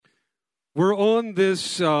We're on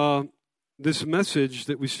this message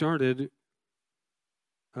that we started,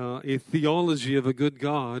 a theology of a good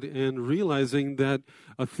God, and realizing that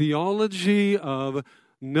a theology of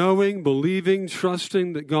knowing, believing,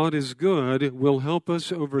 trusting that God is good will help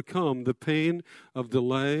us overcome the pain of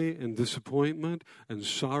delay and disappointment and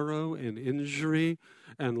sorrow and injury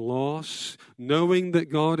and loss. Knowing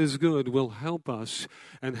that God is good will help us.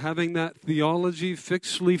 And having that theology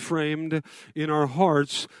fixedly framed in our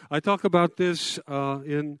hearts, I talk about this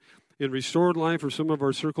in Restored Life, or some of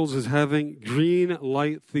our circles, as having green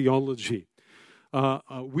light theology.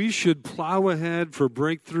 We should plow ahead for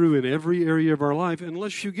breakthrough in every area of our life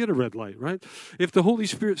unless you get a red light, right? If the Holy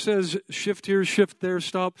Spirit says shift here, shift there,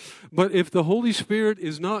 stop. But if the Holy Spirit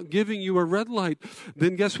is not giving you a red light,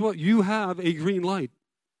 then guess what? You have a green light.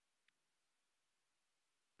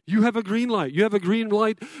 You have a green light. You have a green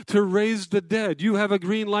light to raise the dead. You have a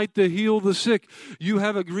green light to heal the sick. You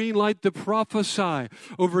have a green light to prophesy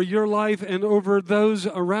over your life and over those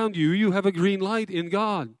around you. You have a green light in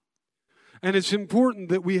God. And it's important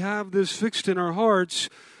that we have this fixed in our hearts,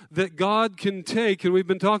 that God can take, and we've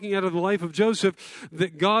been talking out of the life of Joseph,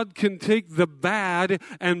 that God can take the bad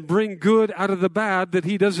and bring good out of the bad, that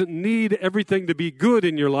He doesn't need everything to be good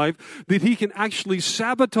in your life, that He can actually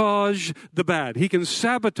sabotage the bad. He can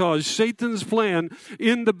sabotage Satan's plan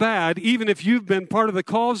in the bad, even if you've been part of the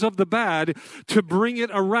cause of the bad, to bring it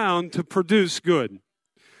around to produce good.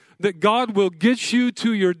 That God will get you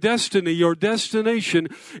to your destiny, your destination,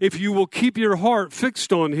 if you will keep your heart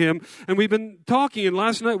fixed on Him. And we've been talking, and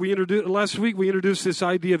last week we introduced this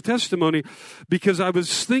idea of testimony, because I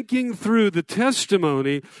was thinking through the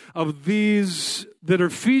testimony of these that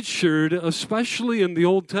are featured, especially in the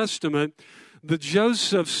Old Testament, the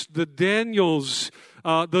Josephs, the Daniels,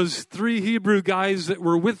 those three Hebrew guys that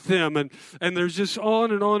were with them, and there's just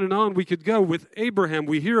on and on and on we could go. With Abraham,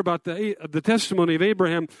 we hear about the testimony of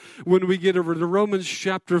Abraham when we get over to Romans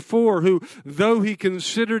chapter 4, who, though he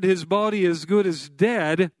considered his body as good as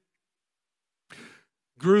dead,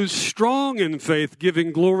 grew strong in faith,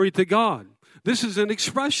 giving glory to God. This is an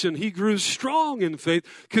expression. He grew strong in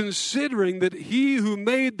faith, considering that He who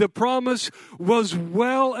made the promise was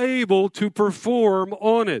well able to perform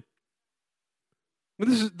on it.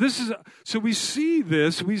 So we see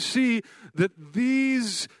this. We see that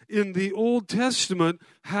these in the Old Testament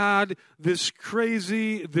had this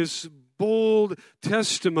crazy, this bold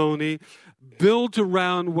testimony built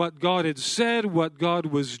around what God had said, what God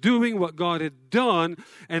was doing, what God had done,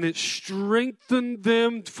 and it strengthened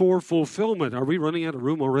them for fulfillment. Are we running out of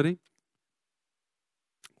room already?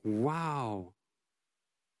 Wow.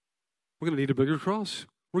 We're going to need a bigger cross.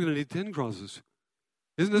 We're going to need 10 crosses.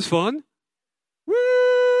 Isn't this fun?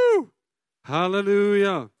 Woo!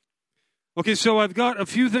 Hallelujah. Okay, so I've got a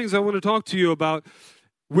few things I want to talk to you about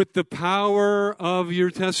with the power of your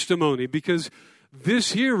testimony, because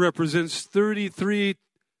this here represents 33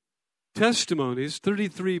 testimonies,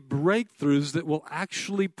 33 breakthroughs that will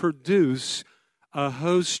actually produce a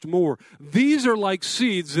host more. These are like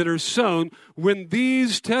seeds that are sown. When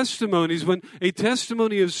these testimonies, when a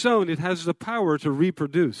testimony is sown, it has the power to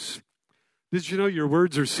reproduce. Did you know your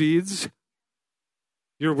words are seeds?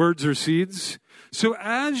 Your words are seeds. So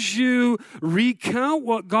as you recount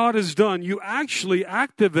what God has done, you actually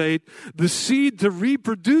activate the seed to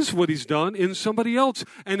reproduce what He's done in somebody else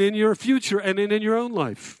and in your future and in your own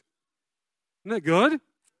life. Isn't that good?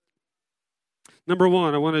 Number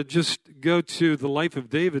one, I want to just go to the life of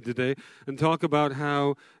David today and talk about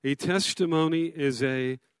how a testimony is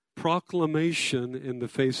a proclamation in the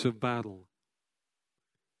face of battle.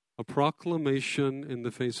 A proclamation in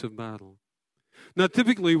the face of battle. Now,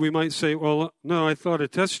 typically we might say, well, no, I thought a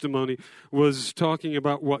testimony was talking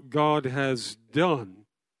about what God has done.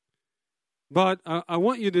 But I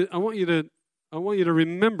want you to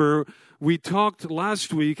remember, we talked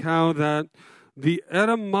last week how that the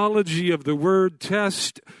etymology of the word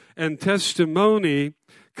test and testimony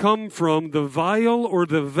come from the vial or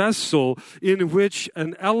the vessel in which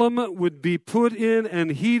an element would be put in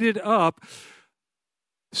and heated up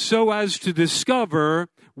so as to discover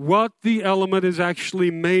what the element is actually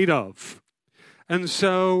made of. And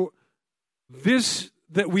so this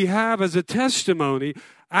that we have as a testimony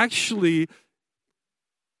actually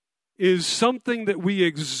is something that we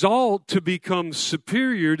exalt to become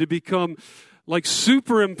superior, to become like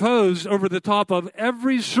superimposed over the top of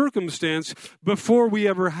every circumstance. Before we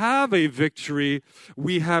ever have a victory,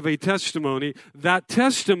 we have a testimony. That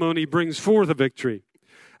testimony brings forth a victory.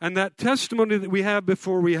 And that testimony that we have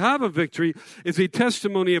before we have a victory is a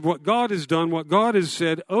testimony of what God has done, what God has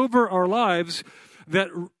said over our lives,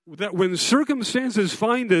 that when circumstances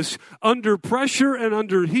find us under pressure and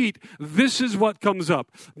under heat, this is what comes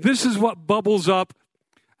up. This is what bubbles up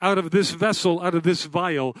out of this vessel, out of this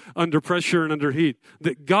vial, under pressure and under heat.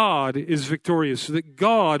 That God is victorious, that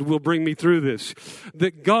God will bring me through this,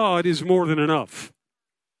 that God is more than enough.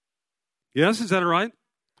 Yes, is that all right?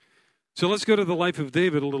 So let's go to the life of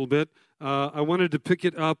David a little bit. I wanted to pick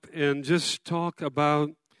it up and just talk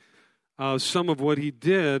about some of what he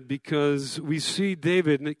did, because we see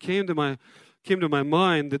David, and it came to my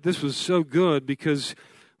mind that this was so good, because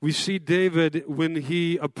we see David, when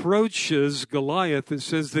he approaches Goliath, it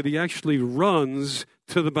says that he actually runs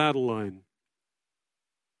to the battle line.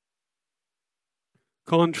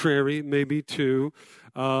 Contrary, maybe, to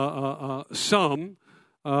some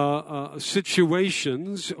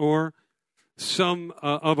situations or some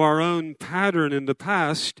of our own pattern in the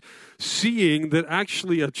past, seeing that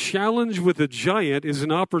actually a challenge with a giant is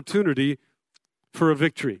an opportunity for a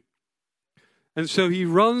victory. And so he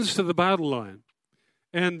runs to the battle line.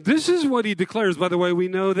 And this is what he declares. By the way, we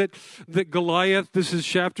know that Goliath, this is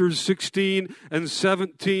chapters 16 and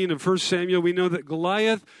 17 of 1 Samuel, we know that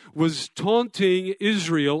Goliath was taunting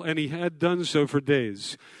Israel, and he had done so for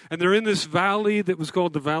days. And they're in this valley that was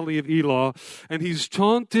called the Valley of Elah, and he's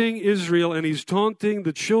taunting Israel, and he's taunting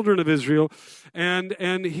the children of Israel, and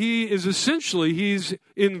he is essentially, he's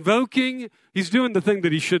doing the thing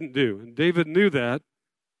that he shouldn't do. And David knew that.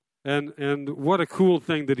 And what a cool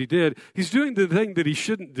thing that he did. He's doing the thing that he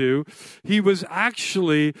shouldn't do. He was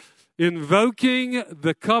actually invoking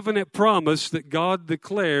the covenant promise that God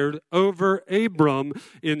declared over Abram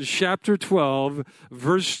in chapter 12,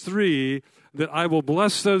 verse 3, that I will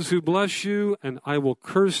bless those who bless you, and I will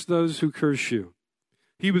curse those who curse you.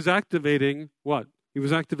 He was activating what? He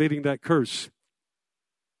was activating that curse.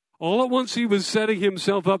 All at once, he was setting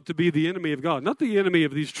himself up to be the enemy of God. Not the enemy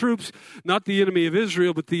of these troops, not the enemy of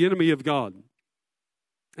Israel, but the enemy of God.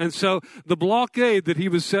 And so the blockade that he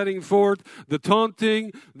was setting forth, the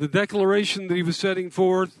taunting, the declaration that he was setting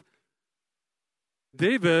forth,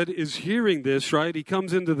 David is hearing this, right? He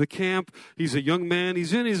comes into the camp. He's a young man.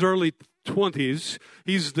 He's in his early 20s.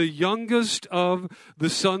 He's the youngest of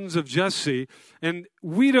the sons of Jesse. And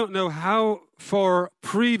we don't know how far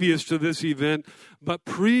previous to this event, but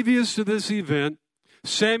previous to this event,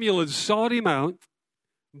 Samuel had sought him out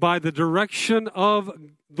by the direction of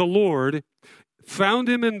the Lord, found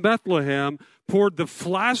him in Bethlehem, poured the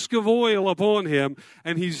flask of oil upon him,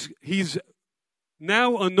 and he's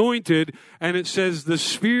now anointed, and it says the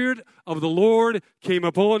Spirit of the Lord came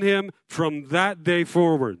upon him from that day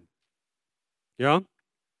forward. Yeah?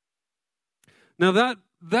 Now that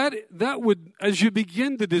would, as you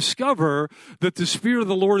begin to discover that the Spirit of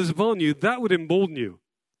the Lord is upon you, that would embolden you.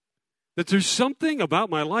 That there's something about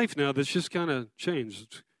my life now that's just kind of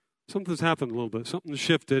changed. Something's happened a little bit. Something's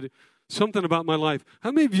shifted. Something about my life.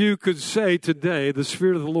 How many of you could say today the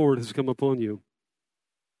Spirit of the Lord has come upon you?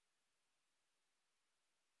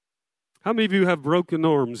 How many of you have broken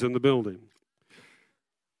arms in the building?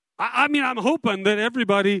 I mean, I'm hoping that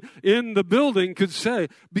everybody in the building could say,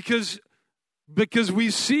 because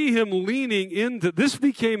we see him leaning into, this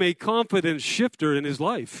became a confidence shifter in his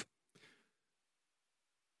life.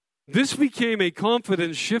 This became a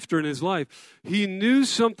confidence shifter in his life. He knew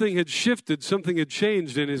something had shifted, something had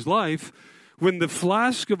changed in his life. When the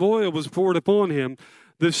flask of oil was poured upon him,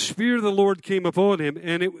 the Spirit of the Lord came upon him,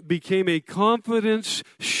 and it became a confidence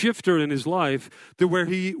shifter in his life to where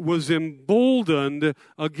he was emboldened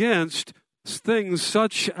against things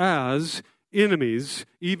such as enemies,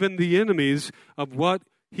 even the enemies of what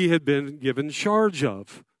he had been given charge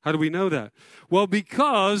of. How do we know that? Well,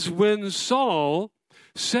 because when Saul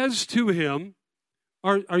says to him,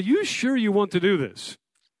 are you sure you want to do this?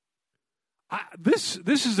 This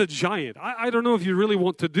is a giant. I don't know if you really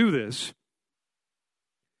want to do this.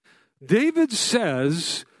 David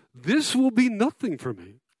says, this will be nothing for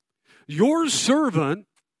me. Your servant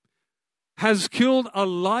has killed a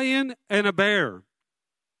lion and a bear.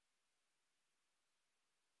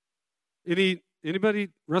 Anybody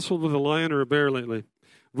wrestled with a lion or a bear lately?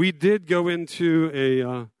 We did go into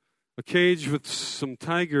a cage with some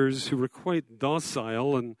tigers who were quite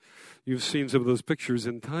docile, and you've seen some of those pictures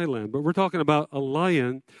in Thailand. But we're talking about a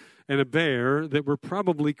lion and a bear that were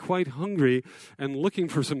probably quite hungry and looking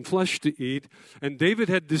for some flesh to eat. And David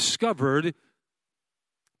had discovered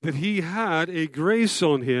that he had a grace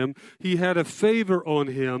on him, he had a favor on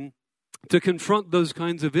him to confront those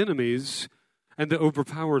kinds of enemies and to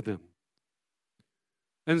overpower them.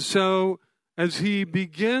 And so, as he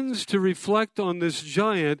begins to reflect on this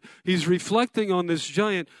giant, he's reflecting on this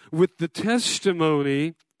giant with the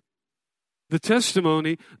testimony the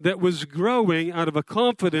testimony that was growing out of a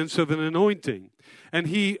confidence of an anointing. And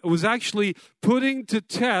he was actually putting to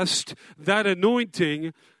test that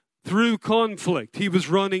anointing through conflict. He was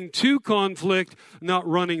running to conflict, not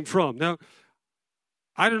running from. Now,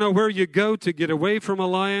 I don't know where you go to get away from a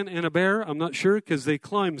lion and a bear. I'm not sure, because they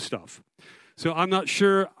climb stuff. So I'm not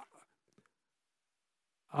sure.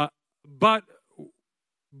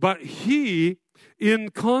 But he,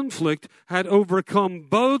 in conflict, had overcome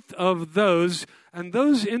both of those, and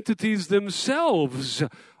those entities themselves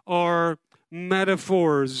are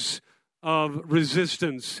metaphors of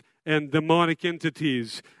resistance and demonic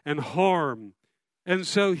entities and harm. And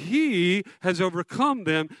so he has overcome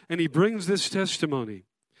them, and he brings this testimony.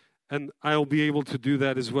 And I'll be able to do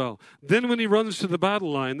that as well. Then when he runs to the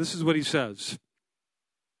battle line, this is what he says.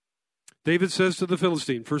 David says to the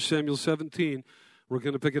Philistine, 1 Samuel 17, we're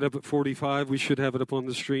going to pick it up at 45. We should have it up on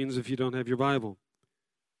the screens if you don't have your Bible.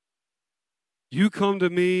 You come to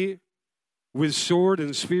me with sword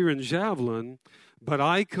and spear and javelin, but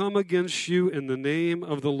I come against you in the name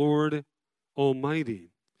of the Lord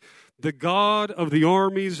Almighty, the God of the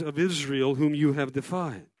armies of Israel, whom you have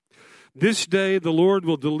defied. This day the Lord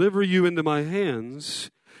will deliver you into my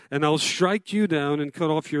hands, and I'll strike you down and cut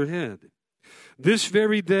off your head. This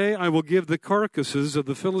very day I will give the carcasses of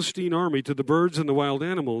the Philistine army to the birds and the wild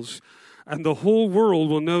animals, and the whole world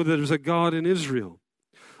will know that there's a God in Israel.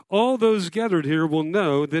 All those gathered here will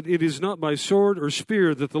know that it is not by sword or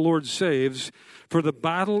spear that the Lord saves, for the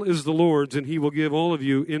battle is the Lord's, and he will give all of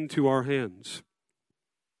you into our hands.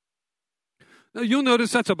 Now, you'll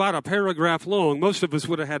notice that's about a paragraph long. Most of us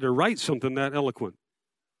would have had to write something that eloquent.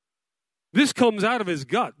 This comes out of his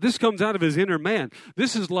gut. This comes out of his inner man.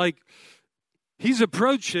 This is like he's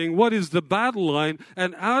approaching what is the battle line,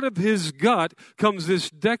 and out of his gut comes this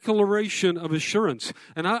declaration of assurance.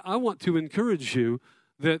 And I want to encourage you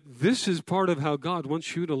that this is part of how God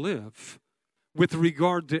wants you to live with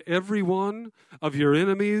regard to every one of your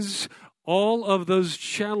enemies, all of those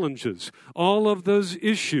challenges, all of those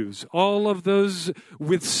issues, all of those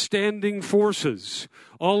withstanding forces,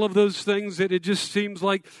 all of those things that it just seems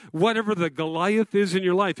like whatever the Goliath is in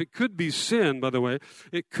your life. It could be sin, by the way.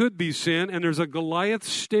 It could be sin, and there's a Goliath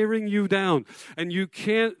staring you down, and you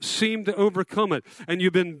can't seem to overcome it. And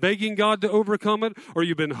you've been begging God to overcome it, or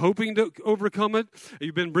you've been hoping to overcome it.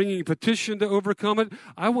 You've been bringing a petition to overcome it.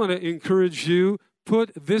 I want to encourage you,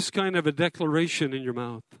 put this kind of a declaration in your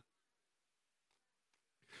mouth.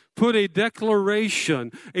 Put a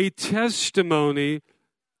declaration, a testimony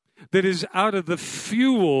that is out of the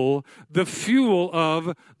fuel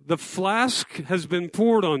of the flask has been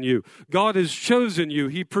poured on you. God has chosen you.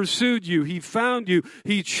 He pursued you. He found you.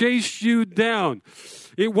 He chased you down.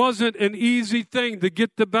 It wasn't an easy thing to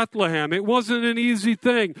get to Bethlehem. It wasn't an easy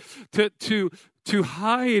thing to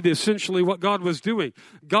hide essentially what God was doing.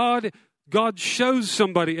 God shows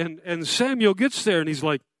somebody, and Samuel gets there, and he's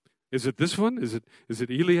like, is it this one? Is it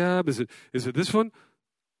Eliab? Is it this one?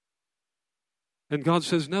 And God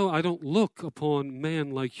says, no, I don't look upon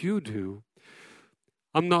man like you do.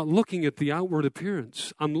 I'm not looking at the outward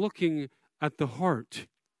appearance. I'm looking at the heart.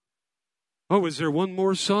 Oh, is there one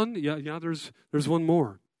more son? Yeah, there's one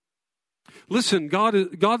more. Listen,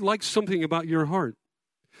 God likes something about your heart.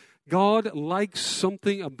 God likes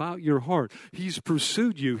something about your heart. He's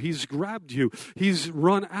pursued you. He's grabbed you. He's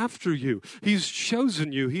run after you. He's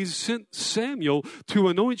chosen you. He's sent Samuel to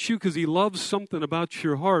anoint you because he loves something about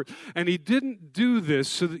your heart. And he didn't do this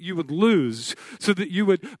so that you would lose, so that you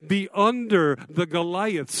would be under the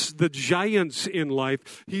Goliaths, the giants in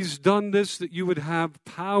life. He's done this that you would have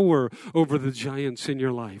power over the giants in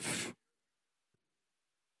your life.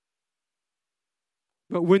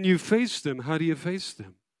 But when you face them, how do you face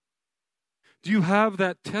them? Do you have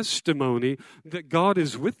that testimony that God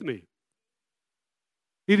is with me?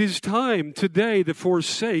 It is time today to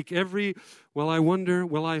forsake every, well, I wonder,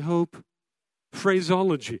 well, I hope,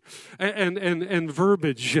 phraseology and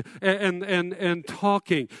verbiage and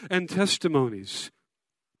talking and testimonies.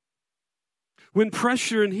 When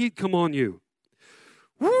pressure and heat come on you,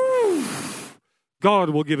 woo,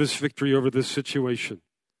 God will give us victory over this situation.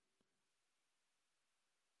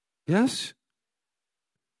 Yes?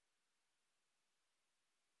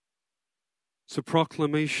 It's a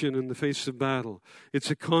proclamation in the face of battle. It's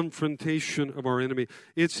a confrontation of our enemy.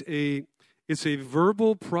 It's a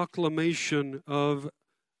verbal proclamation of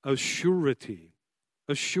a surety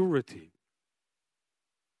that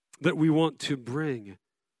we want to bring.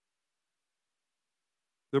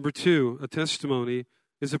 Number two, a testimony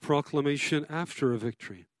is a proclamation after a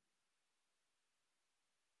victory.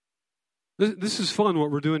 This is fun, what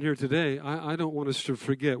we're doing here today. I don't want us to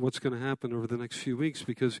forget what's going to happen over the next few weeks,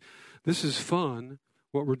 because this is fun,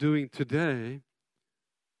 what we're doing today,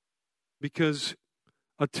 because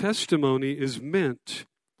a testimony is meant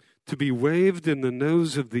to be waved in the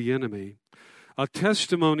nose of the enemy. A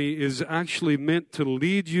testimony is actually meant to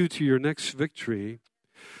lead you to your next victory.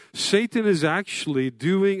 Satan is actually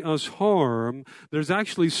doing us harm. There's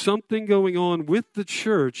actually something going on with the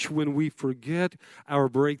church when we forget our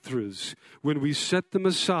breakthroughs, when we set them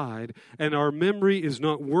aside and our memory is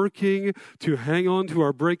not working to hang on to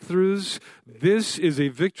our breakthroughs. This is a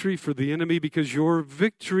victory for the enemy, because your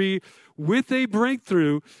victory with a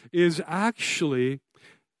breakthrough is actually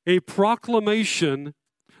a proclamation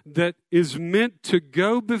that is meant to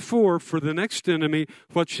go before for the next enemy,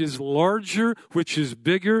 which is larger, which is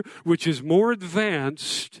bigger, which is more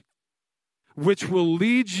advanced, which will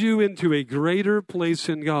lead you into a greater place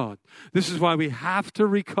in God. This is why we have to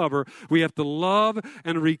recover. We have to love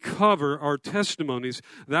and recover our testimonies,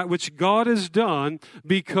 that which God has done,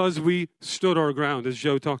 because we stood our ground, as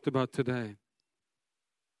Joe talked about today.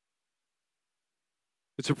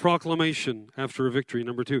 It's a proclamation after a victory.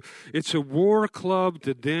 Number 2, it's a war club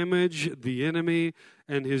to damage the enemy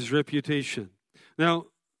and his reputation. Now,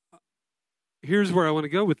 here's where I want to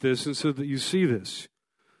go with this, and so that you see this.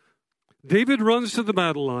 David runs to the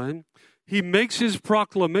battle line. He makes his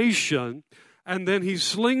proclamation, and then he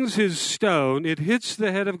slings his stone. It hits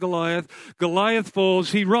the head of Goliath. Goliath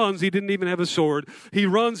falls. He runs. He didn't even have a sword. He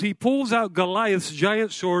runs. He pulls out Goliath's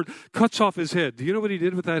giant sword, cuts off his head. Do you know what he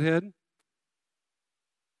did with that head?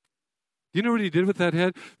 Do you know what he did with that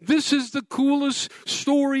head? This is the coolest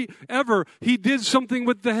story ever. He did something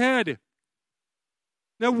with the head.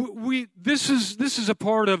 Now, this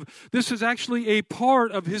is actually a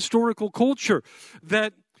part of historical culture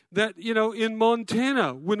that in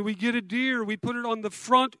Montana, when we get a deer, we put it on the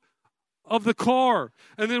front of the car,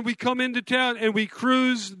 and then we come into town and we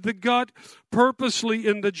cruise the gut purposely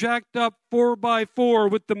in the jacked up 4x4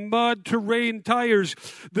 with the mud terrain tires,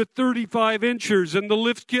 the 35 inchers and the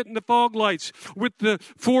lift kit and the fog lights, with the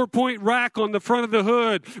 4-point rack on the front of the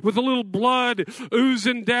hood, with a little blood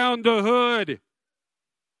oozing down the hood.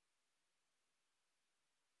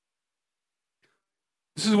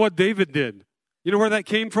 This is what David did. You know where that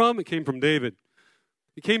came from? It came from David.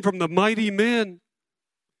 It came from the mighty men.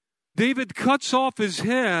 David cuts off his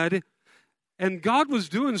head, and God was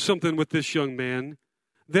doing something with this young man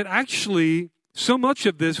that actually, so much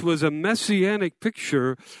of this was a messianic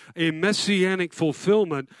picture, a messianic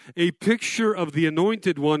fulfillment, a picture of the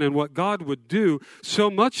anointed one and what God would do. So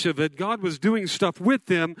much of it, God was doing stuff with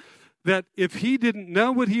him that if he didn't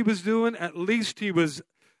know what he was doing, at least he was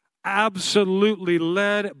absolutely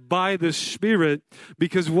led by the Spirit,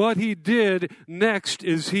 because what he did next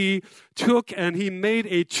is he took and he made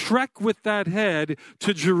a trek with that head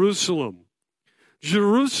to Jerusalem.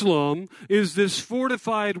 Jerusalem is this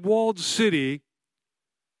fortified walled city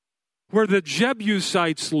where the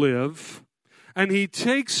Jebusites live, and he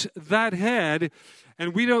takes that head,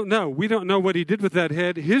 and we don't know what he did with that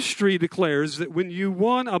head. History declares that when you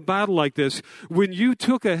won a battle like this, when you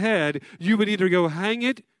took a head, you would either go hang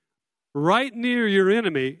it right near your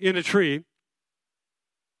enemy in a tree,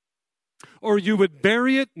 or you would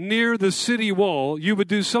bury it near the city wall. You would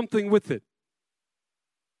do something with it.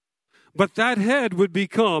 But that head would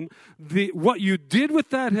become, what you did with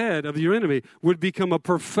that head of your enemy would become a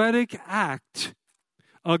prophetic act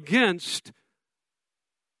against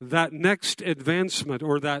that next advancement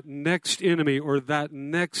or that next enemy or that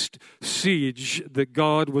next siege that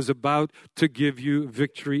God was about to give you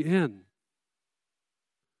victory in.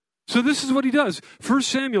 So this is what he does. 1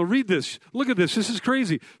 Samuel, read this. Look at this. This is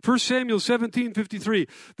crazy. 1 Samuel 17:53.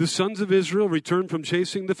 The sons of Israel returned from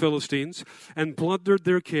chasing the Philistines and plundered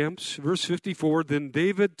their camps. Verse 54. Then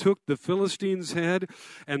David took the Philistines' head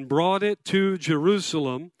and brought it to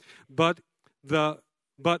Jerusalem, but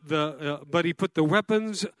he put the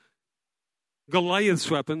weapons, Goliath's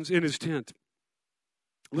weapons, in his tent.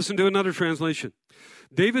 Listen to another translation.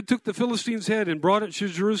 David took the Philistines' head and brought it to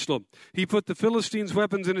Jerusalem. He put the Philistines'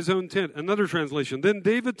 weapons in his own tent. Another translation. Then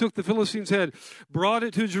David took the Philistines' head, brought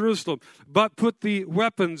it to Jerusalem, but put the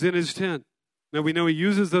weapons in his tent. Now we know he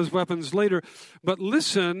uses those weapons later, but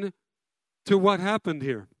listen to what happened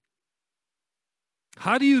here.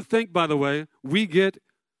 How do you think, by the way, we get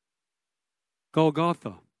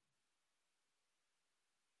Golgotha?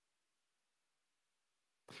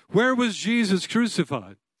 Where was Jesus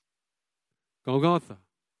crucified? Golgotha.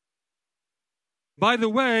 By the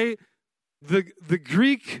way, the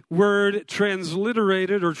Greek word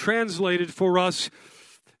transliterated or translated for us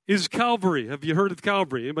is Calvary. Have you heard of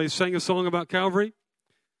Calvary? Anybody sang a song about Calvary?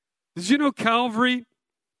 Did you know Calvary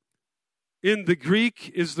in the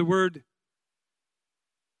Greek is the word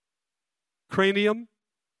cranium?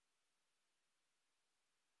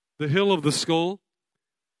 The hill of the skull.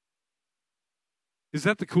 Is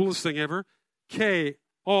that the coolest thing ever? Kraneeon.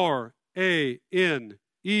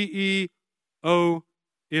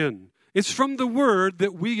 It's from the word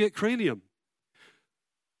that we get cranium.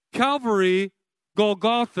 Calvary,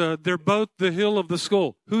 Golgotha, they're both the hill of the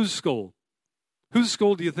skull. Whose skull? Whose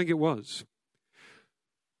skull do you think it was?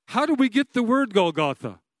 How do we get the word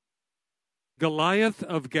Golgotha? Goliath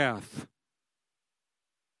of Gath.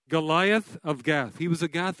 Goliath of Gath. He was a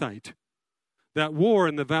Gathite. That war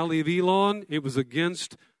in the valley of Elon, it was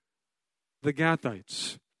against the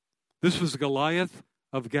Gathites. This was Goliath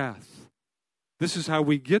of Gath. This is how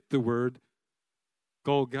we get the word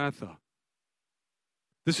Golgotha.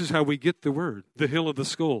 This is how we get the word, the hill of the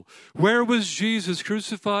skull. Where was Jesus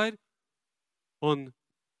crucified? On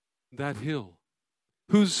that hill.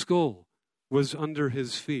 Whose skull was under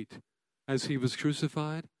his feet as he was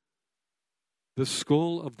crucified? The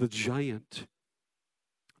skull of the giant.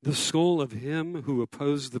 The skull of him who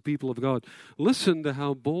opposed the people of God. Listen to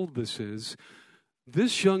how bold this is.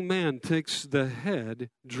 This young man takes the head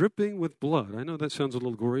dripping with blood. I know that sounds a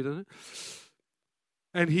little gory, doesn't it?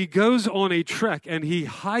 And he goes on a trek, and he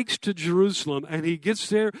hikes to Jerusalem, and he gets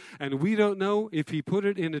there, and we don't know if he put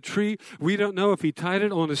it in a tree. We don't know if he tied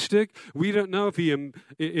it on a stick. We don't know if he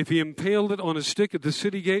impaled it on a stick at the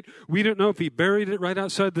city gate. We don't know if he buried it right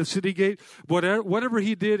outside the city gate. Whatever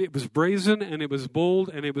he did, it was brazen, and it was bold,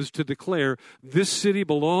 and it was to declare, this city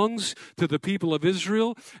belongs to the people of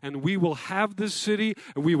Israel, and we will have this city,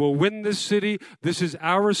 and we will win this city. This is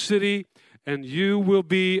our city, and you will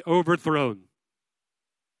be overthrown.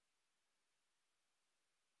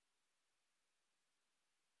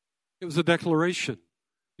 It was a declaration.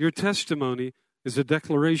 Your testimony is a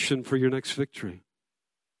declaration for your next victory.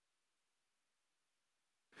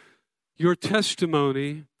 Your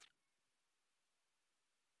testimony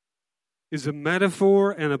is a metaphor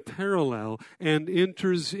and a parallel and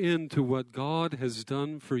enters into what God has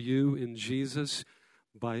done for you in Jesus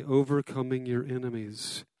by overcoming your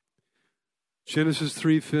enemies. Genesis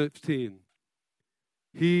 3:15.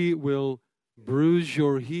 He will bruise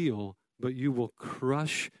your heel, but you will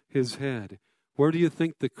crush his head. Where do you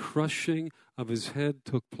think the crushing of his head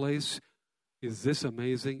took place? Is this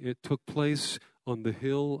amazing? It took place on the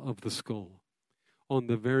hill of the skull, on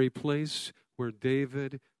the very place where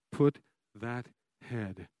David put that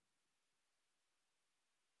head.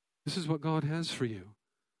 This is what God has for you.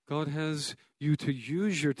 God has you to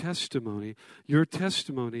use your testimony. Your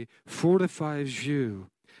testimony fortifies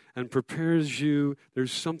you and prepares you.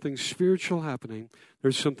 There's something spiritual happening.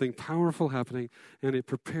 There's something powerful happening, and it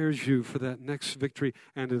prepares you for that next victory,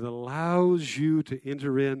 and it allows you to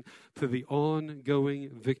enter in to the ongoing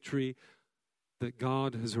victory that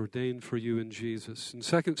God has ordained for you in Jesus. In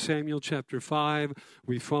 2 Samuel chapter 5,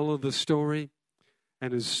 we follow the story,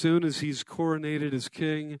 and as soon as he's coronated as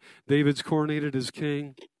king, David's coronated as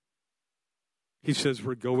king, he says,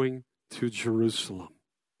 we're going to Jerusalem.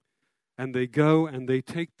 And they go and they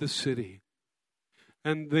take the city.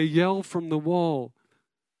 And they yell from the wall,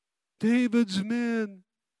 David's men,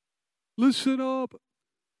 listen up.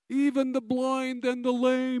 Even the blind and the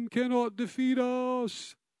lame cannot defeat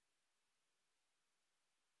us.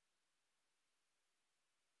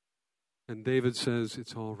 And David says,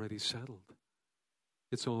 it's already settled.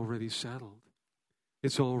 It's already settled.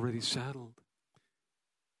 It's already settled.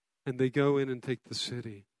 And they go in and take the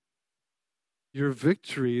city. Your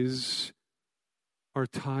victories are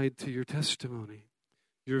tied to your testimony.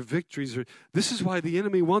 Your victories are... This is why the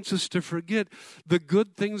enemy wants us to forget the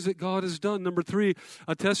good things that God has done. Number 3,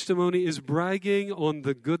 a testimony is bragging on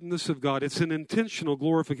the goodness of God. It's an intentional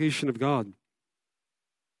glorification of God.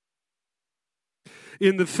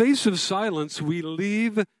 In the face of silence, we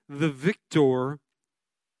leave the victor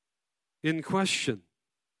in question.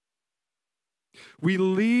 We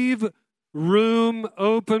leave room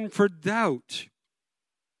open for doubt.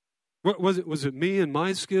 What was it? Was it me and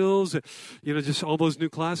my skills? Just all those new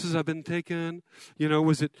classes I've been taking?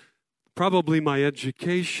 Was it probably my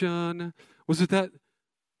education? Was it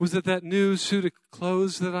that new suit of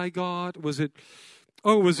clothes that I got? Was it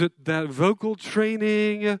that vocal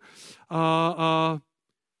training? Was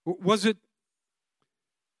it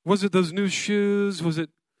those new shoes? Was it?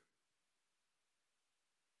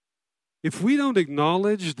 If we don't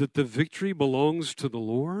acknowledge that the victory belongs to the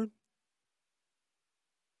Lord,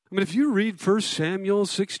 I mean, if you read 1 Samuel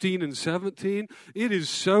 16 and 17, it is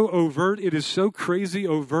so overt, it is so crazy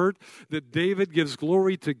overt that David gives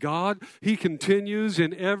glory to God. He continues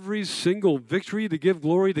in every single victory to give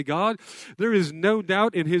glory to God. There is no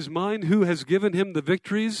doubt in his mind who has given him the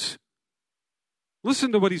victories.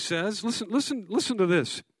 Listen to what he says. Listen to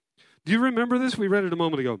this. Do you remember this? We read it a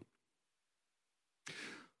moment ago.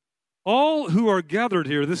 All who are gathered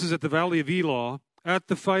here, this is at the Valley of Elah, at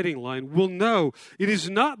the fighting line, will know it is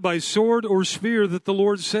not by sword or spear that the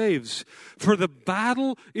Lord saves. For the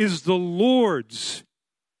battle is the Lord's,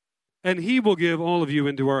 and he will give all of you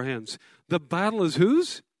into our hands. The battle is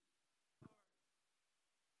whose?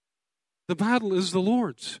 The battle is the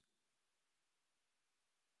Lord's.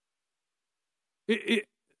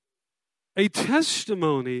 A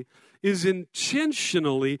testimony is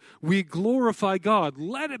intentionally we glorify God.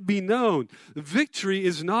 Let it be known. Victory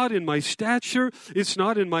is not in my stature. It's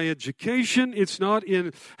not in my education. It's not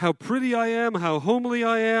in how pretty I am, how homely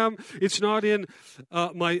I am. It's not in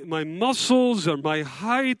my muscles or my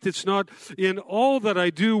height. It's not in all that I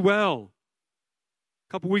do well.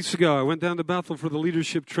 A couple weeks ago, I went down to Bethel for the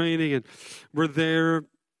leadership training, and we're there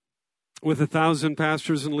with 1,000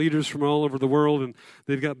 pastors and leaders from all over the world, and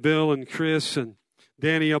they've got Bill and Chris and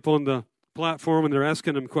Danny up on the platform, and they're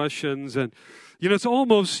asking them questions. And, it's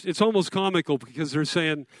almost comical because they're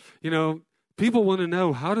saying, people want to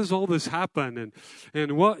know, how does all this happen?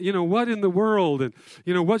 And what in the world? And,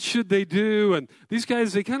 what should they do? And these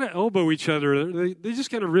guys, they kind of elbow each other. They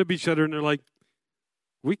just kind of rib each other, and they're like,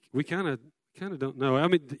 we kind of don't know. I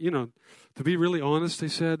mean, to be really honest, they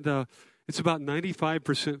said it's about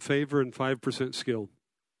 95% favor and 5% skill.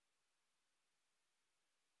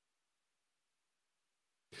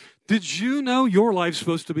 Did you know your life's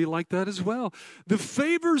supposed to be like that as well? The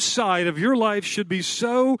favor side of your life should be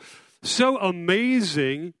so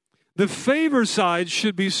amazing. The favor side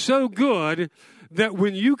should be so good that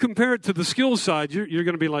when you compare it to the skill side, you're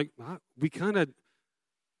going to be like, we kind of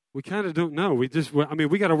don't know. We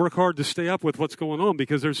got to work hard to stay up with what's going on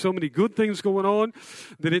because there's so many good things going on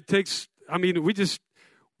that it takes,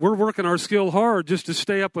 we're working our skill hard just to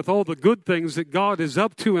stay up with all the good things that God is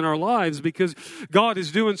up to in our lives because God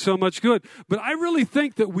is doing so much good. But I really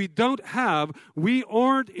think that we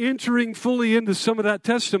aren't entering fully into some of that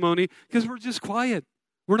testimony because we're just quiet.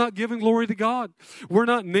 We're not giving glory to God. We're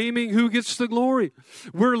not naming who gets the glory.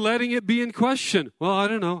 We're letting it be in question. Well, I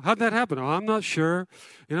don't know. How'd that happen? Oh, I'm not sure.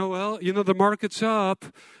 The market's up.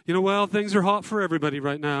 Things are hot for everybody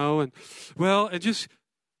right now. And,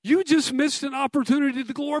 you just missed an opportunity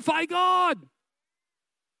to glorify God.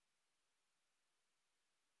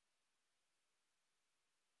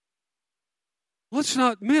 Let's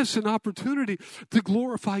not miss an opportunity to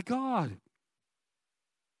glorify God.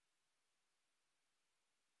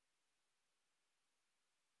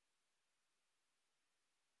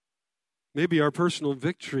 Maybe our personal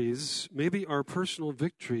victories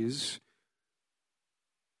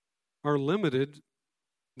are limited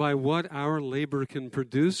by what our labor can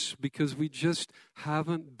produce because we just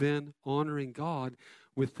haven't been honoring God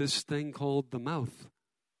with this thing called the mouth.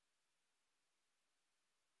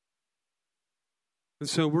 And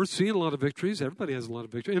so we're seeing a lot of victories. Everybody has a lot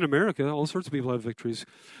of victories. In America, all sorts of people have victories.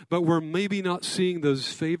 But we're maybe not seeing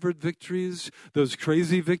those favored victories, those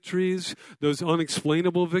crazy victories, those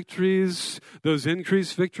unexplainable victories, those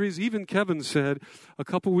increased victories. Even Kevin said a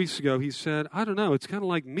couple weeks ago, he said, I don't know, it's kind of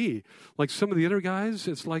like me. Like some of the other guys,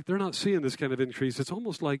 it's like they're not seeing this kind of increase. It's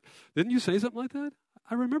almost like, didn't you say something like that?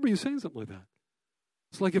 I remember you saying something like that.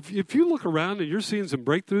 It's like if you look around and you're seeing some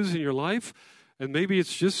breakthroughs in your life, and maybe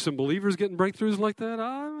it's just some believers getting breakthroughs like that.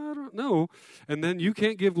 I don't know. And then you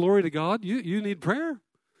can't give glory to God. You need prayer.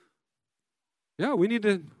 Yeah, we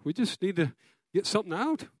just need to get something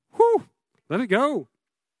out. Whew, let it go.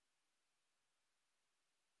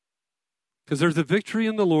 Because there's a victory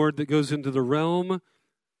in the Lord that goes into the realm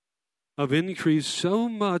of increase so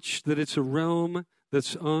much that it's a realm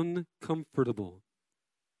that's uncomfortable.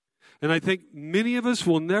 And I think many of us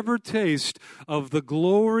will never taste of the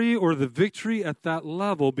glory or the victory at that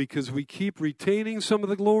level because we keep retaining some of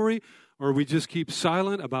the glory or we just keep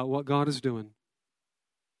silent about what God is doing.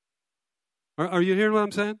 Are you hearing what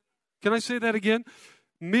I'm saying? Can I say that again?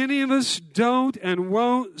 Many of us don't and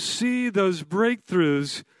won't see those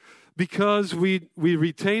breakthroughs because we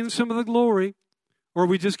retain some of the glory or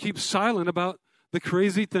we just keep silent about the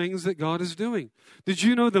crazy things that God is doing. Did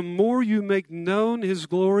you know the more you make known His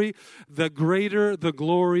glory, the greater the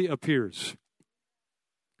glory appears?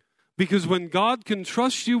 Because when God can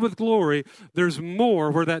trust you with glory, there's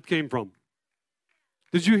more where that came from.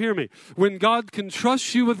 Did you hear me? When God can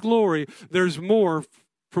trust you with glory, there's more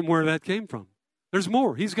from where that came from. There's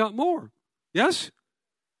more. He's got more. Yes?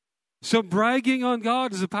 So bragging on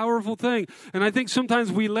God is a powerful thing. And I think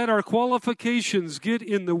sometimes we let our qualifications get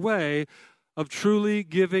in the way of truly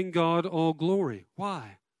giving God all glory.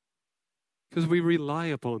 Why? Because we rely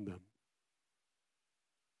upon them.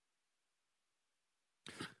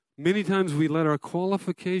 Many times we let our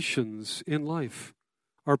qualifications in life,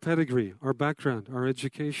 our pedigree, our background, our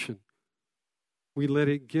education, we let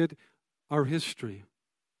it get our history,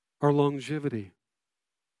 our longevity,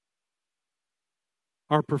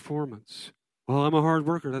 our performance. Well, I'm a hard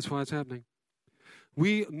worker, that's why it's happening.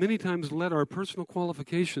 We many times let our personal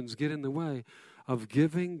qualifications get in the way of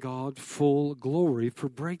giving God full glory for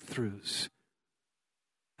breakthroughs.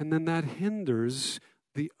 And then that hinders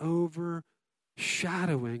the overshadowing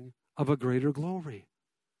of a greater glory.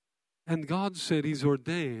 And God said He's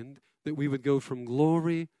ordained that we would go from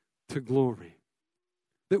glory to glory.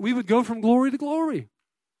 That we would go from glory to glory.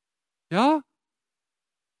 Yeah?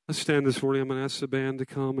 Let's stand this morning. I'm going to ask the band to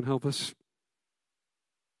come and help us.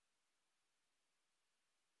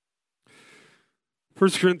 1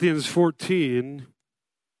 Corinthians 14.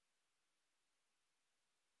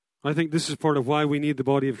 I think this is part of why we need the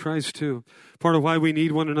body of Christ too. Part of why we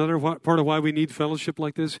need one another. Part of why we need fellowship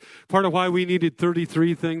like this. Part of why we needed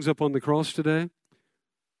 33 things up on the cross today.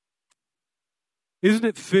 Isn't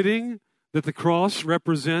it fitting that the cross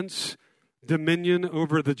represents dominion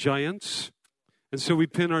over the giants? And so we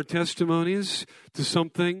pin our testimonies to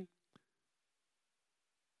something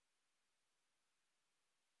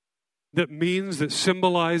that means, that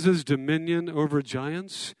symbolizes dominion over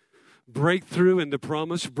giants. Breakthrough into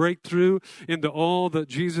promise, breakthrough into all that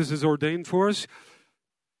Jesus has ordained for us.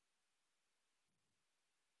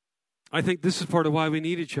 I think this is part of why we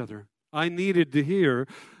need each other. I needed to hear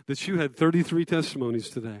that you had 33 testimonies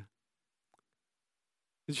today.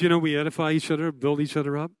 Did you know we edify each other, build each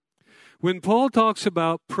other up? When Paul talks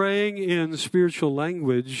about praying in spiritual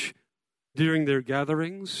language during their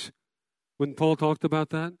gatherings, when Paul talked about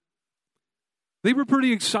that, they were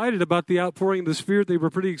pretty excited about the outpouring of the Spirit. They were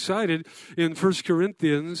pretty excited. In 1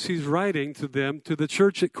 Corinthians, he's writing to them, to the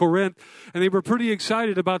church at Corinth, and they were pretty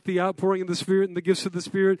excited about the outpouring of the Spirit and the gifts of the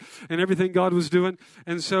Spirit and everything God was doing.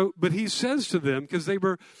 And so, but he says to them, because they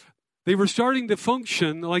were starting to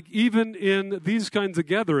function, like even in these kinds of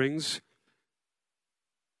gatherings,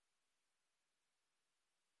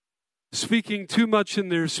 speaking too much in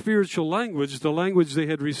their spiritual language, the language they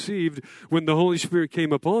had received when the Holy Spirit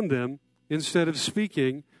came upon them, instead of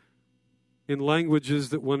speaking in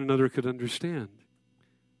languages that one another could understand.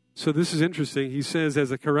 So this is interesting. He says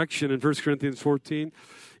as a correction in 1 Corinthians 14,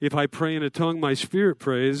 if I pray in a tongue, my spirit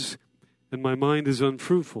prays, and my mind is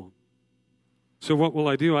unfruitful. So what will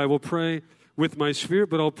I do? I will pray with my spirit,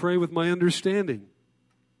 but I'll pray with my understanding.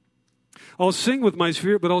 I'll sing with my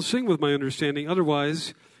spirit, but I'll sing with my understanding.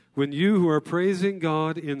 Otherwise, when you who are praising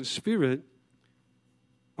God in spirit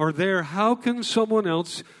are there, how can someone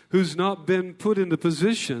else who's not been put in the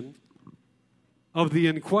position of the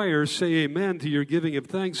inquirer say amen to your giving of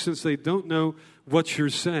thanks, since they don't know what you're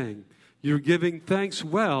saying? You're giving thanks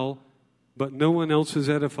well, but no one else is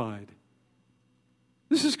edified.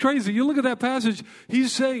 This is crazy. You look at that passage,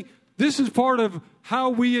 he's saying this is part of how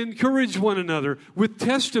we encourage one another with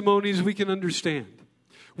testimonies we can understand,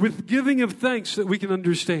 with giving of thanks that we can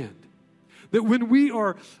understand. That when we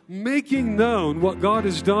are making known what God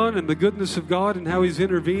has done and the goodness of God and how He's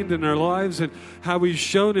intervened in our lives and how He's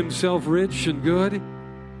shown Himself rich and good,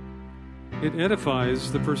 it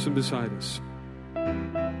edifies the person beside us.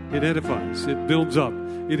 It edifies, it builds up,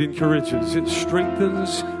 it encourages, it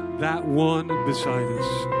strengthens that one beside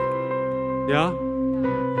us. Yeah?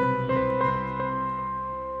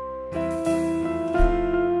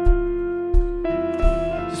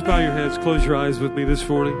 Just bow your heads, close your eyes with me this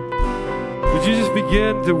morning. Would you just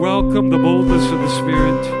begin to welcome the boldness of the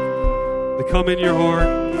Spirit to come in your heart?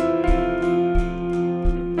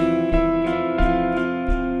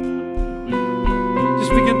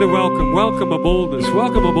 Just begin to welcome a boldness,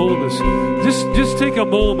 welcome a boldness. Just take a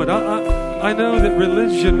moment. I know that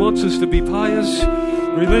religion wants us to be pious.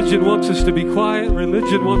 Religion wants us to be quiet.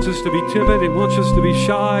 Religion wants us to be timid. It wants us to be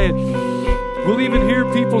shy. We'll even hear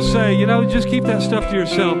people say, just keep that stuff to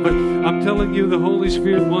yourself. But I'm telling you, the Holy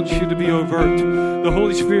Spirit wants you to be overt. The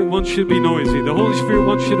Holy Spirit wants you to be noisy. The Holy Spirit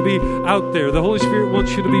wants you to be out there. The Holy Spirit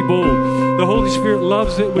wants you to be bold. The Holy Spirit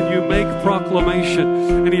loves it when you make proclamation.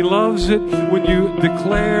 And He loves it when you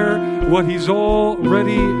declare what He's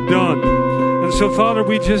already done. And so, Father,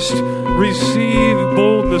 we just receive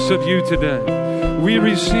boldness of You today. We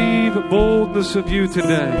receive boldness of You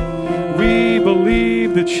today. we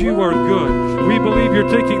believe that you are good. We believe you're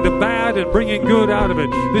taking the bad and bringing good out of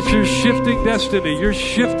it. That you're shifting destiny. You're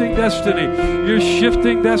shifting destiny. You're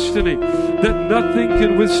shifting destiny. That nothing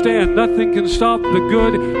can withstand. Nothing can stop the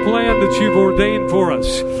good plan that you've ordained for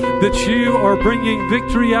us. That you are bringing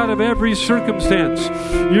victory out of every circumstance.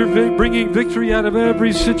 You're bringing victory out of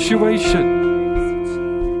every situation.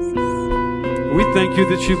 We thank you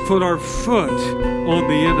that you put our foot on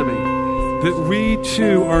the enemy. That we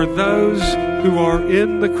too are those who are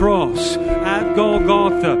in the cross at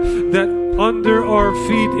Golgotha. That under our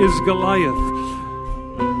feet is Goliath.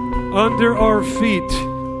 Under our feet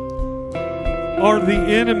are the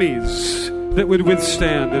enemies that would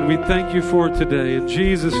withstand. And we thank you for it today. In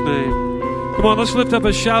Jesus' name. Come on, let's lift up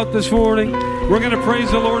a shout this morning. We're going to praise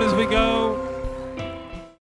the Lord as we go.